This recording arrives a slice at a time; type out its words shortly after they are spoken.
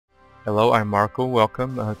Hello, I'm Marco.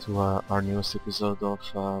 Welcome to our newest episode of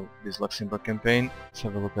this Luxembourg campaign. Let's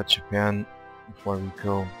have a look at Japan before we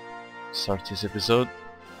go start this episode.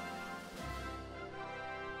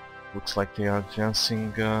 Looks like they are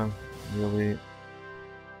advancing really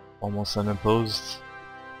almost unopposed.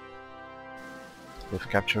 They've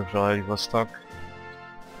captured Vladivostok,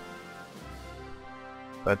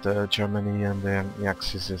 but Germany and the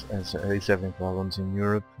Axis is having problems in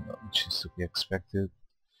Europe, which is to be expected.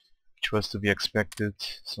 Which was to be expected,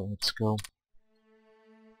 so let's go.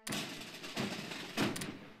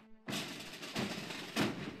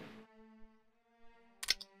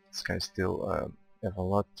 This guy still have a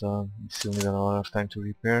lot, still need a lot of time to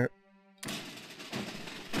repair.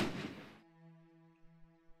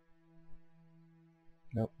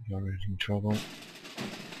 Nope, you're already in trouble.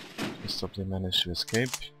 Just hope they manage to escape.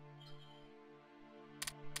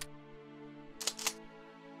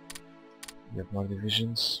 We have more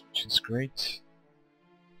divisions, which is great.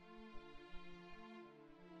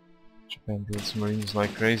 Japan builds marines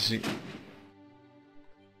like crazy.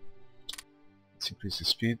 Let's increase the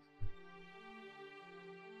speed.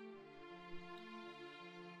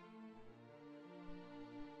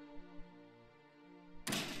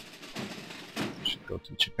 Should go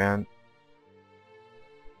to Japan.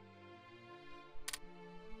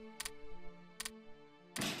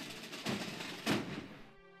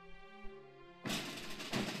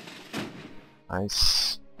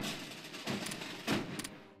 Nice.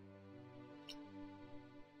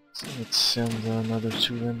 So let's send another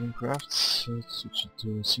 2 landing crafts. Let's switch it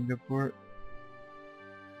to Singapore.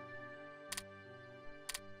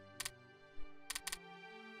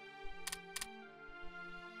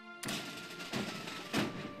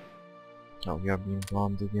 Oh, we are being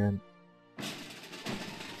bombed again.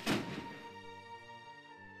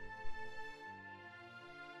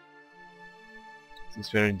 This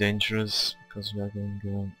is very dangerous because we are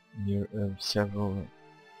going near several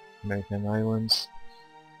American islands.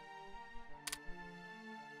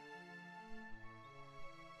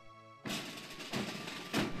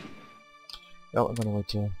 Well, I'm gonna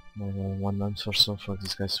wait 1 month or so for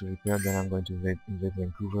these guys to repair, then I'm going to invade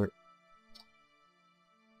Vancouver.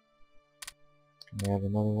 Can I have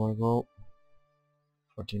another war goal?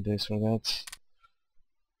 14 days for that.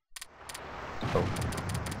 Oh.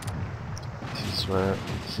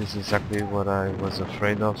 This is exactly what I was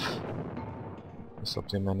afraid of. Just hope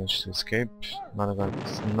they manage to escape.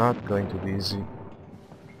 It's not going to be easy.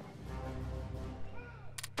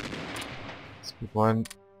 Speed 1.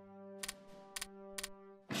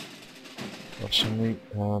 Fortunately,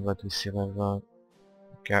 but we still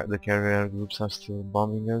have the carrier groups are still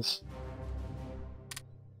bombing us.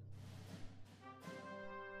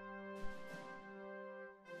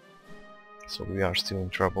 So we are still in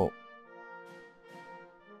trouble.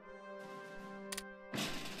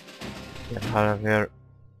 Get out of here.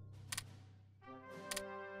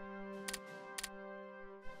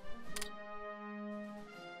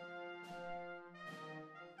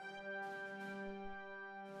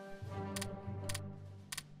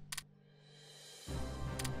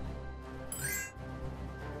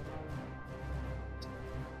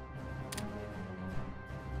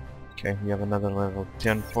 Okay, we have another level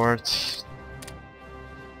 10 port.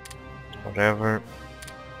 Whatever.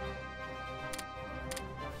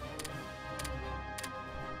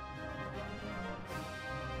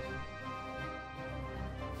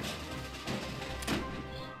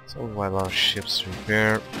 So while our ships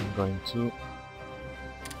repair, I'm going to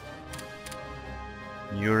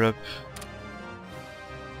Europe.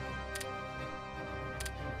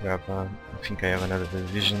 Grab, I think I have another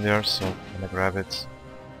division there, so I'm gonna grab it.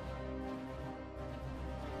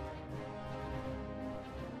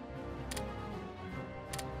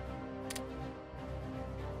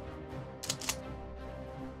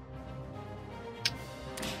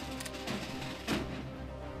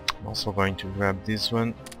 I'm also going to grab this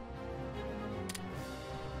one.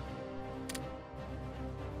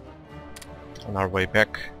 On our way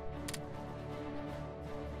back.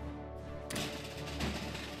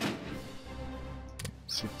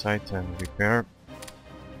 Sit tight and repair.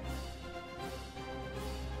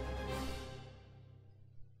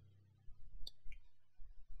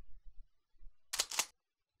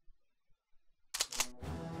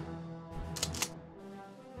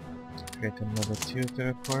 Create another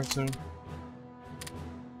theater quarter.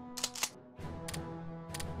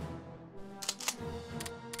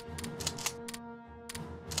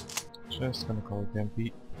 Just gonna call it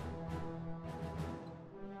MP.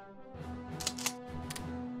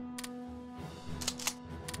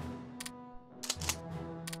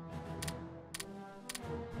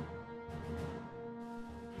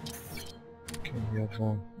 Okay, we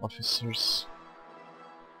have officers.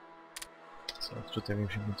 So let's put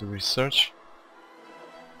everything into research.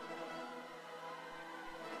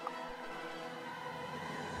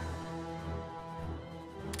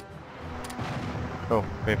 Oh,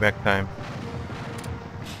 payback time.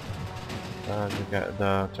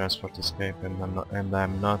 The transport escaped, and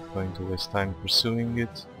I'm not going to waste time pursuing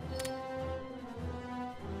it.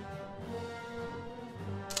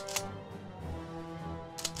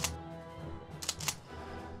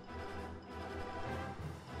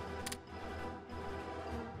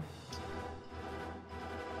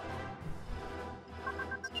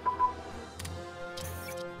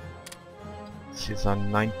 This is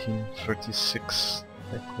on 1936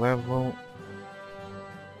 tech level,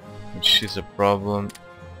 which is a problem.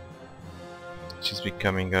 Which is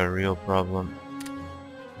becoming a real problem.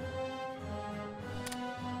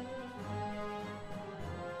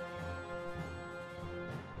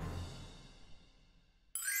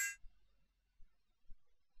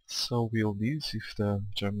 So will these if the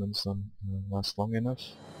Germans don't last long enough.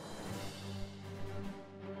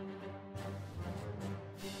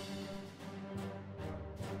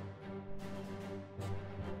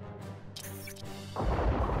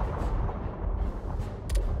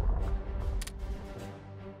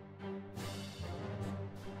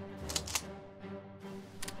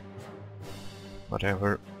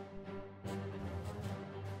 Whatever.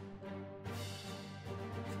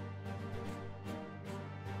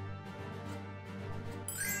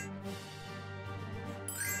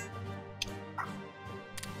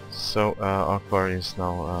 So our car is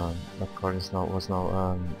now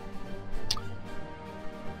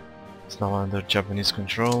it's now under Japanese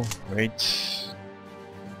control. Great.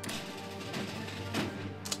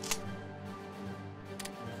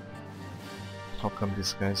 How come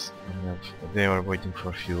these guys don't have... They are waiting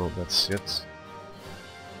for fuel, that's it.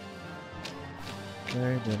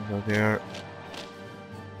 Okay, then go there.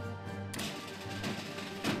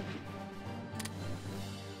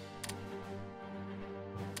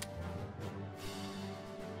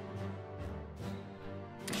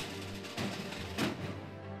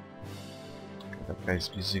 Okay, that guy's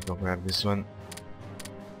busy, go grab this one.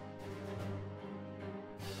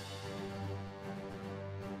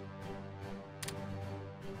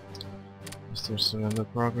 Mr. Surrender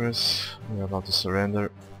progress. We're about to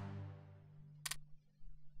surrender.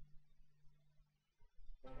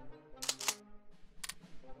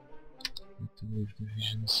 Need to move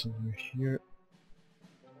divisions over here.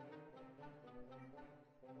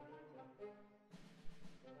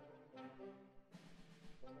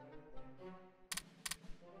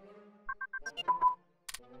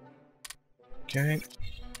 Okay.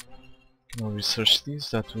 Now research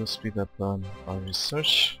these, that will speed up our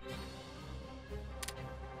research.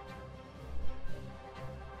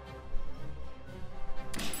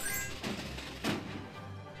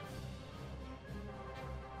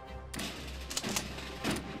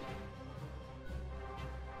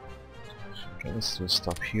 Okay, let's do a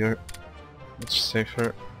stop here. Much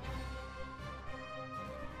safer.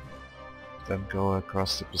 Then go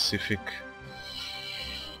across the Pacific.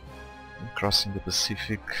 I'm crossing the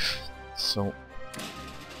Pacific, so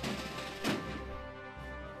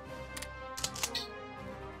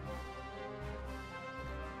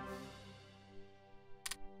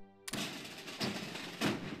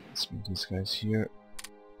let's meet these guys here.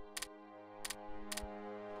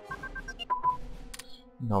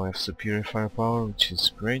 Now I have superior firepower, which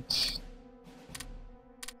is great.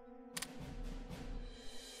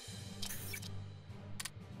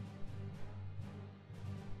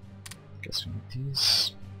 Guess we need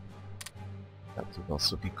these. That would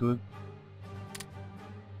also be good.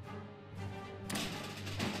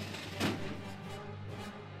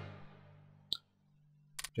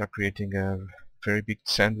 We are creating a very big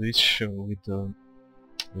sandwich with the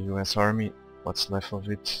US Army. What's left of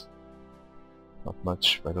it? Not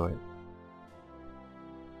much, by the way.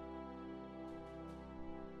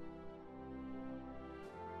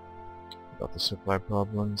 Got the supply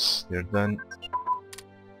problems, they're done.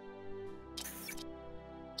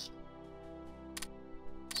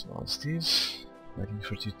 So what's these?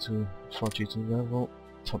 1942 level,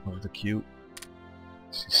 top of the queue.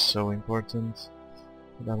 This is so important.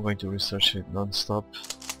 And I'm going to research it non-stop.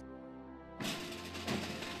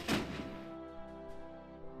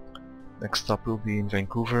 Next stop will be in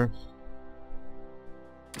Vancouver.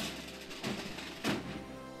 I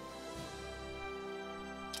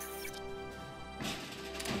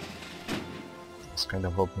was kind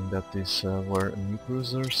of hoping that these were new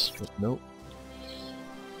cruisers, but no.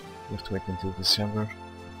 We have to wait until December.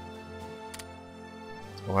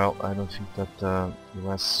 Well, I don't think that the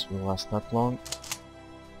US will last that long.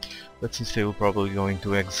 But since they will probably go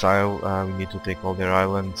into exile, we need to take all their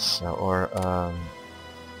islands, or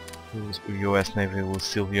the US Navy will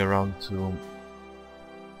still be around to...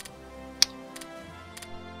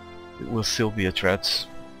 It will still be a threat,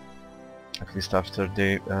 at least after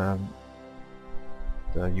they,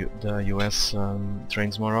 the US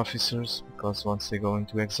trains more officers, because once they go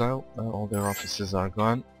into exile, all their officers are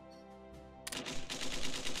gone.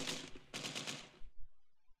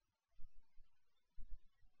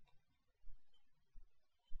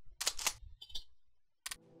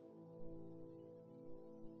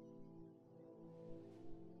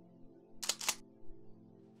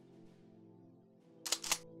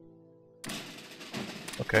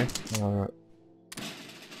 Okay, I'm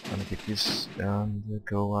gonna pick this and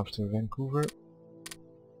go after Vancouver.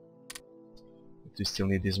 But we still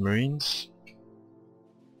need these marines.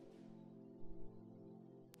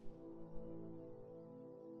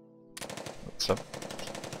 What's up?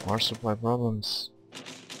 More supply problems.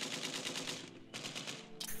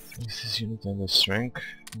 This is unit under strength.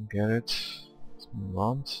 Get it. Let's move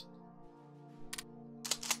on.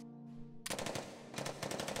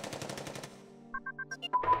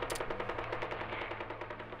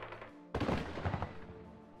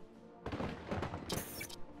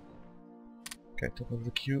 Okay, top of the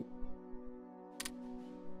queue.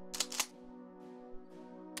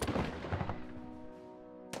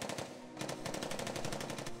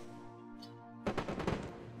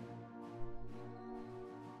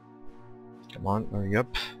 Come on, hurry up.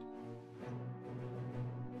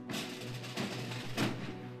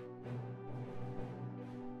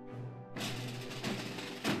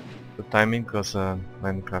 The timing, because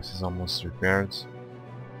landing craft is almost repaired.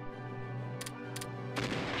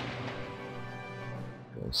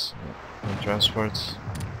 Goes on transports.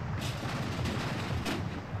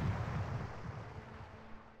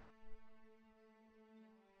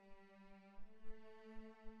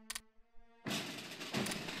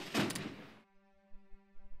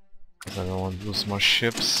 Because I don't want to lose more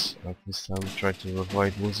ships. At least I will try to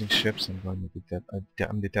avoid losing ships. I'm going to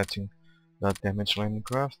I'm detaching that damaged landing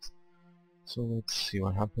craft. So let's see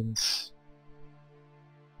what happens.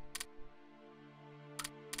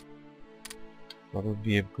 That would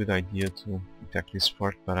be a good idea to attack this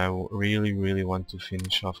port, but I really want to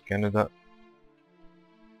finish off Canada.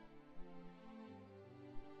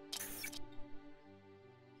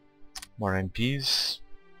 More MPs.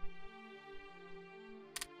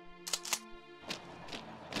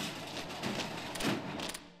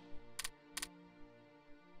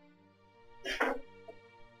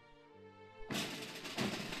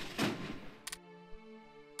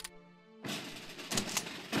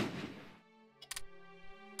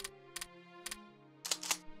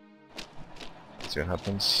 See what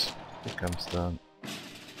happens. Here comes the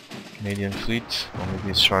Canadian fleet. Only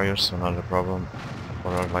destroyers, so not a problem for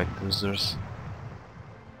our light cruisers.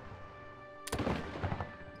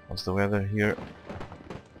 How's the weather here?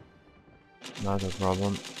 Not a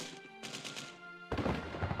problem.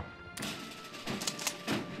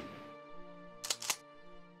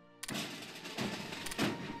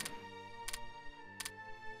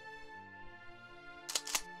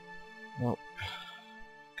 Well,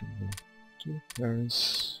 can go to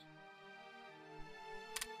Paris.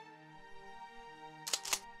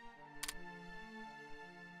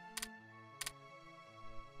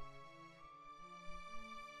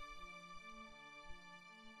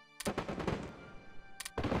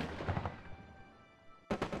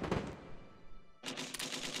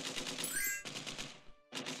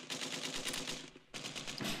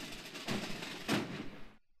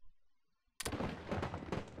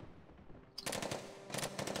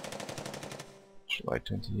 July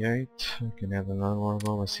 28. I can add another more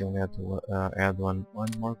goal. I still need to add one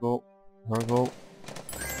more goal.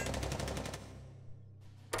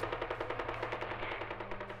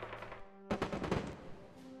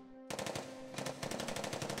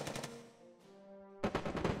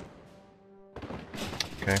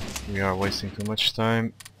 Okay, we are wasting too much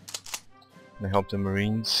time. I help the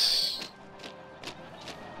Marines.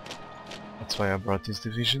 That's why I brought these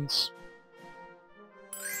divisions.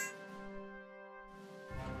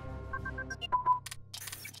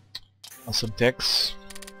 Awesome techs.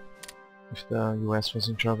 If the US was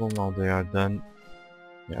in trouble, now they are done.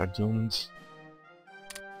 They are doomed.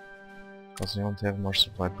 Because they don't have more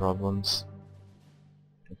supply problems.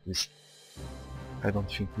 At least I don't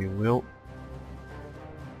think we will.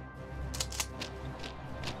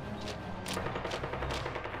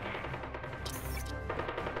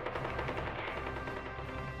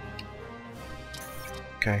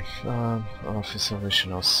 Okay, office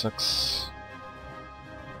original sucks.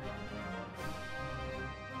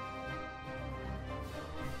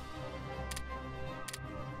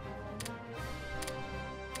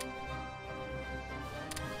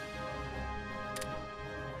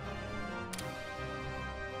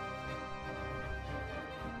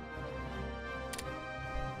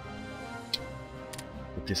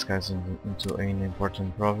 Put these guys into any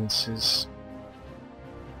important provinces.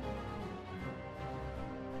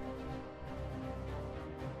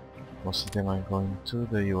 Most of them are going to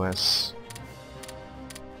the US.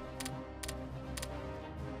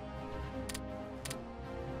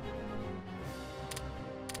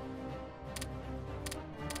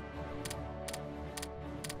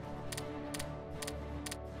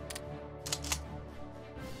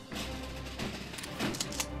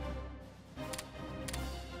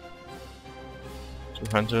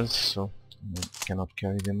 Hunters, so I cannot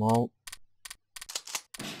carry them all.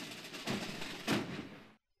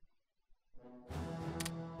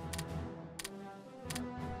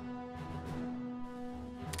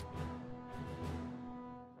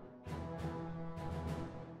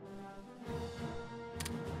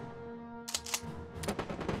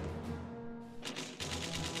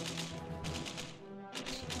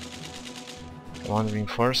 Come on,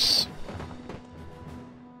 reinforce.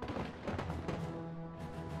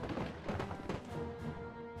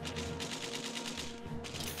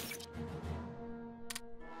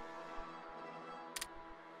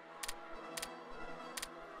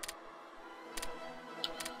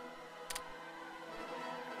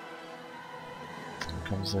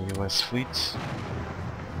 Comes the US fleet.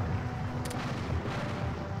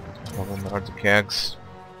 All of them are the kegs.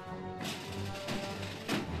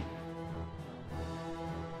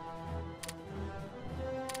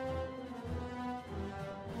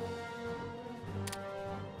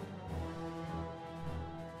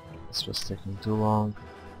 This was taking too long,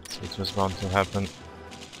 so it was bound to happen.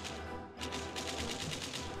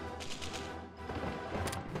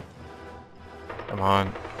 Come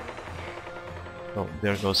on. Oh,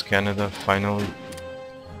 there goes Canada, finally.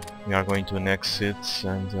 We are going to annex it,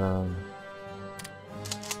 and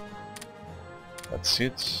that's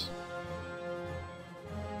it.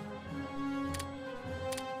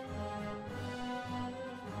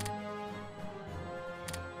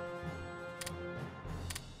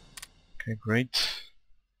 Okay, great.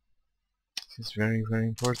 This is very, very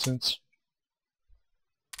important.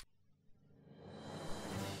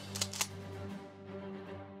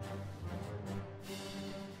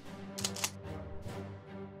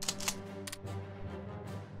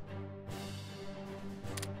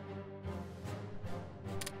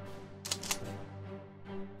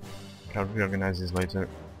 I'll reorganize this later.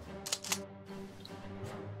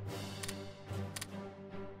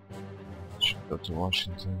 Should go to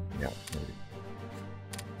Washington. Yeah, maybe.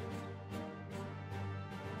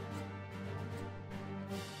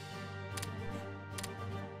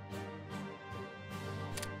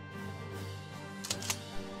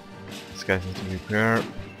 These guys need to repair.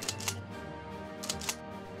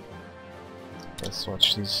 Let's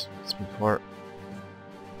watch these before.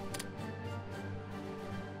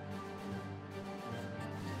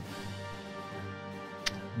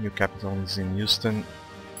 New capital is in Houston.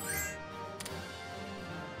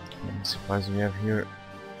 How many supplies we have here?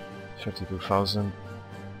 32,000.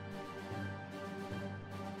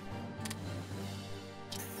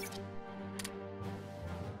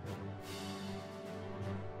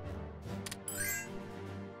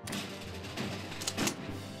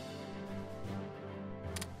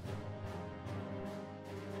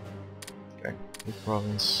 Okay, good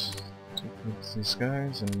province. These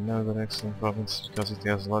guys, and another excellent province because it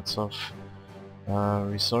has lots of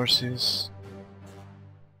resources.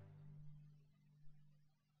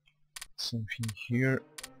 Same thing here.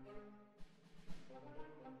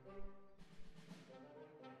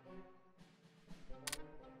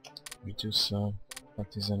 Reduce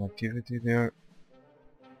partisan activity there.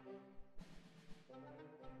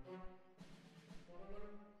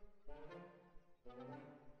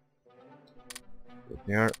 Good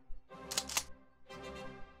there.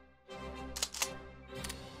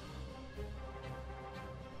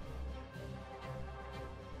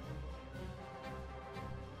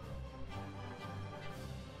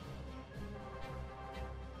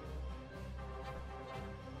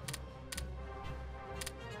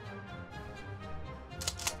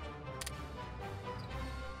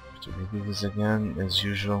 To review this again, as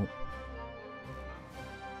usual.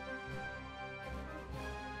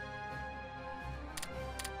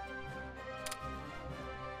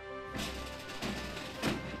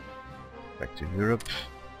 Back to Europe.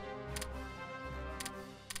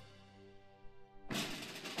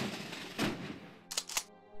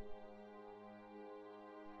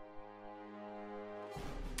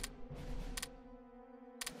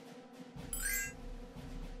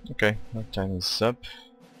 Okay, our time is up.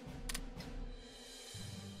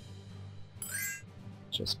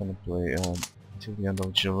 Just gonna play until the end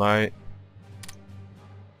of July.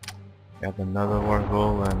 Add another war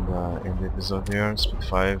goal and end the episode there. Speed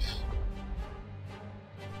 5.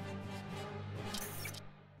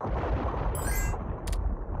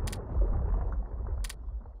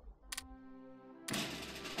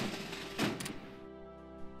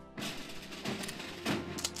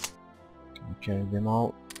 Carry them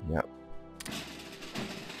all. Yep.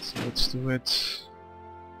 So let's do it.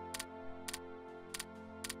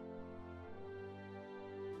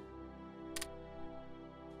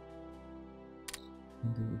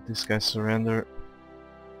 And this guy surrender.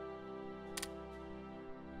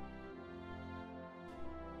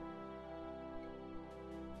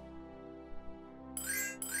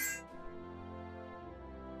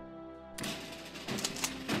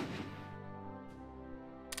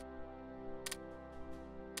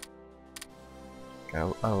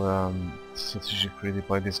 I'll strategically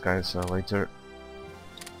deploy these guys later.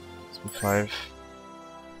 Speed 5.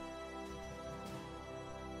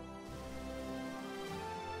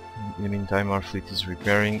 In the meantime, our fleet is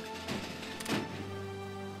repairing.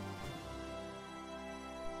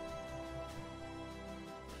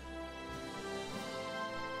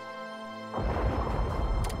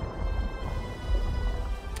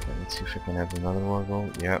 Okay, let's see if I can add another war goal.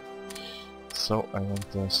 Yeah. So I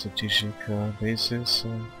want strategic bases.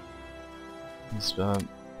 These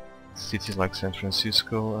cities like San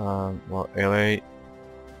Francisco, well, LA,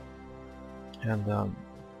 and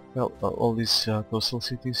well, all these coastal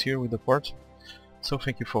cities here with the port. So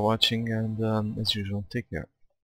thank you for watching, and as usual, take care.